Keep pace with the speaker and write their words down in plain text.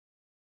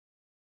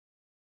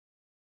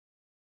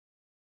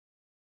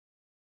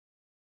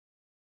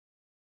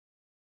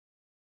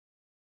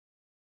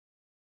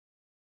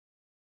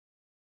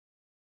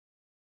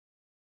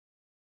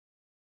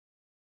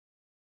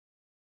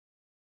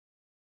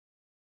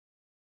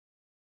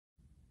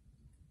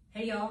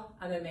Hey y'all,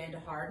 I'm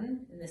Amanda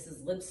Harden, and this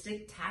is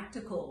Lipstick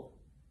Tactical.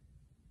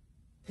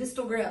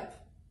 Pistol grip.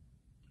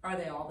 Are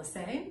they all the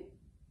same?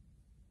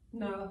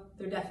 No,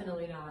 they're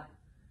definitely not.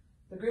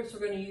 The grips we're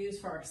going to use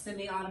for our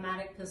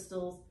semi-automatic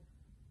pistols,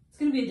 it's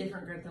going to be a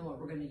different grip than what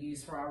we're going to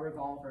use for our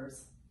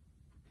revolvers.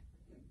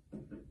 We're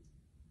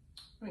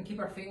going to keep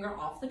our finger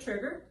off the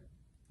trigger.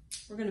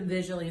 We're going to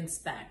visually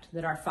inspect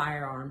that our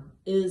firearm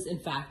is in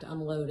fact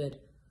unloaded.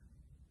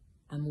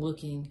 I'm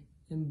looking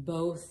in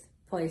both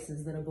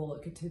places that a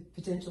bullet could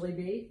potentially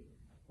be.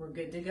 We're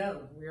good to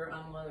go. We're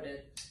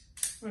unloaded.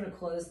 We're going to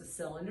close the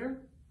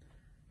cylinder.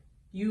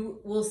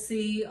 You will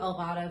see a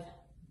lot of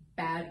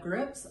bad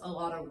grips, a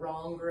lot of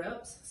wrong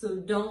grips. So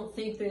don't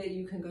think that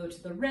you can go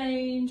to the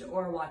range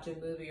or watch a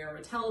movie or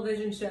a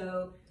television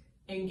show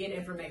and get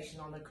information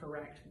on the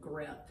correct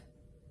grip.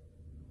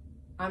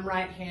 I'm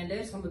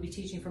right-handed, so I'm going to be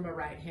teaching from a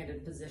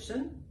right-handed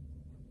position.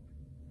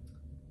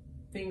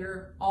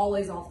 Finger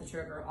always off the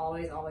trigger,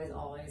 always, always,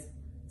 always.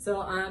 So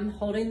I'm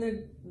holding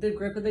the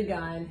grip of the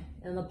gun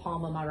in the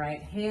palm of my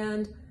right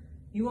hand.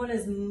 You want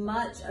as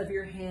much of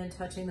your hand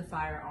touching the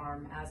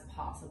firearm as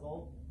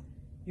possible.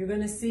 You're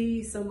going to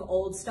see some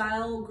old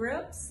style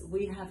grips.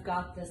 We have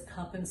got this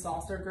cup and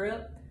saucer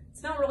grip.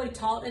 It's not really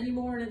taught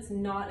anymore and it's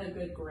not a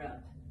good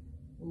grip.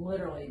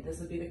 Literally,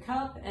 this would be the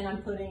cup and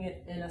I'm putting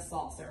it in a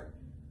saucer.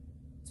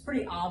 It's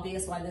pretty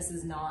obvious why this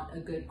is not a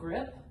good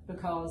grip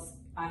because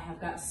I have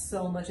got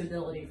so much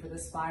ability for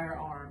this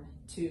firearm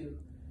to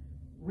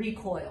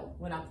recoil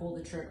when I pull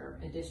the trigger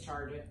and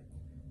discharge it.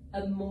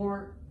 A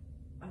more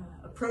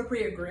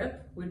appropriate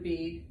grip would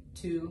be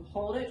to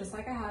hold it just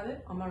like I have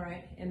it on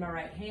in my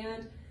right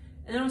hand,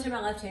 and then onto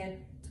my left hand.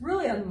 It's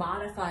really a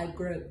modified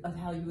grip of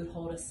how you would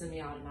hold a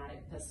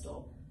semi-automatic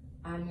pistol.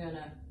 I'm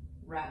gonna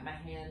wrap my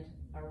hand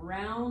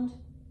around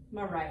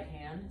my right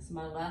hand, so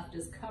my left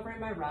is covering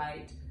my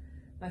right.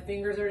 My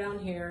fingers are down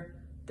here.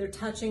 They're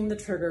touching the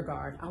trigger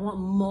guard. I want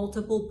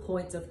multiple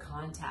points of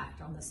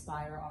contact on this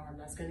firearm.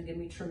 That's going to give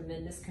me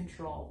tremendous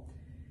control.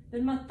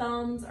 Then my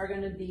thumbs are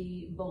going to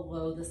be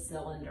below the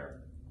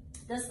cylinder.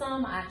 This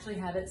thumb, I actually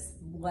have it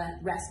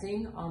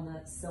resting on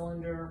the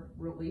cylinder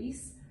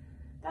release.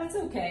 That's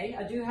okay.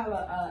 I do have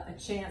a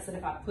chance that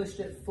if I pushed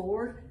it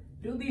forward,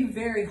 it would be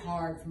very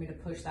hard for me to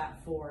push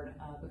that forward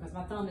because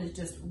my thumb is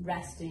just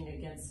resting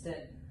against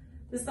it.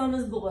 This thumb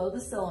is below the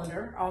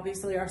cylinder.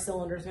 Obviously, our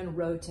cylinder is going to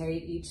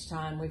rotate each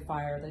time we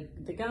fire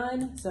the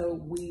gun, so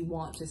we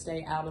want to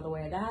stay out of the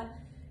way of that.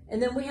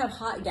 And then we have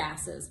hot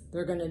gases.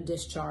 They're going to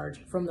discharge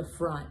from the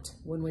front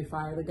when we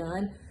fire the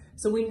gun,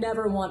 so we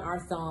never want our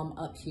thumb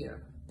up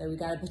here. That we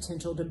got a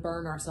potential to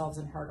burn ourselves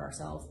and hurt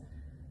ourselves.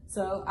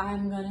 So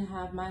I'm going to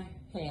have my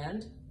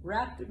hand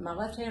wrapped, my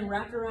left hand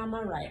wrapped around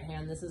my right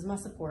hand. This is my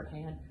support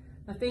hand.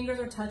 My fingers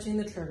are touching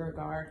the trigger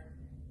guard.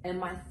 And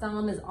my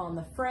thumb is on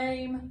the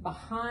frame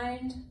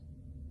behind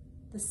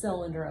the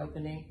cylinder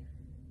opening.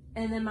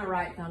 And then my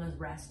right thumb is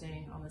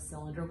resting on the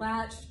cylinder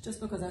latch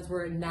just because that's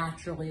where it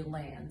naturally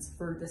lands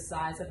for the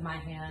size of my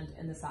hand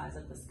and the size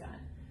of this gun.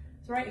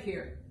 So right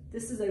here,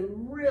 this is a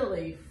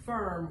really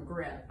firm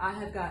grip. I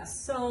have got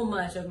so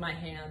much of my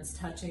hands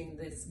touching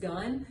this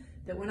gun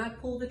that when I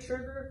pull the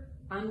trigger,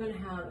 I'm gonna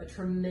have a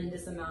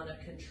tremendous amount of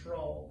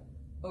control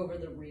over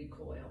the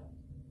recoil.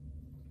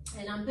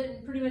 And I'm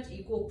putting pretty much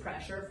equal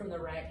pressure from the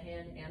right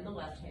hand and the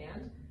left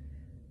hand.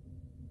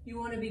 You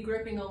want to be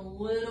gripping a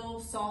little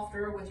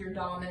softer with your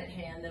dominant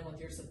hand than with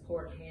your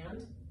support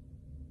hand.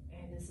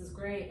 And this is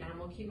great. And I'm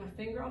going to keep my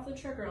finger off the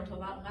trigger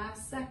until that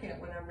last second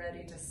when I'm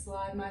ready to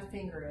slide my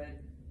finger in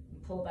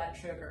and pull that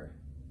trigger.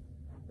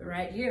 But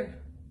right here,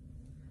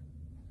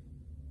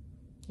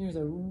 here's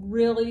a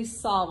really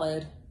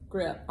solid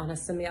grip on a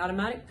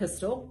semi-automatic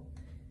pistol.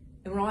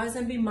 And we're always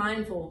going to be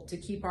mindful to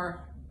keep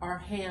our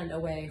hand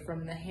away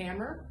from the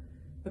hammer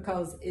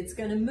because it's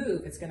going to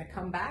move, it's going to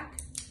come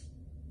back,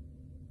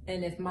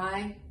 and if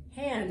my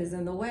hand is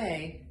in the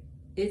way,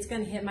 it's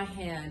going to hit my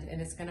hand and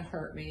it's going to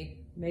hurt me,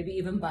 maybe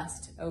even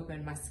bust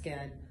open my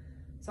skin.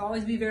 So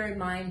always be very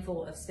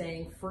mindful of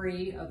staying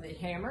free of the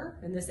hammer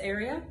in this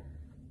area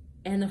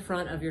and the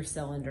front of your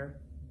cylinder.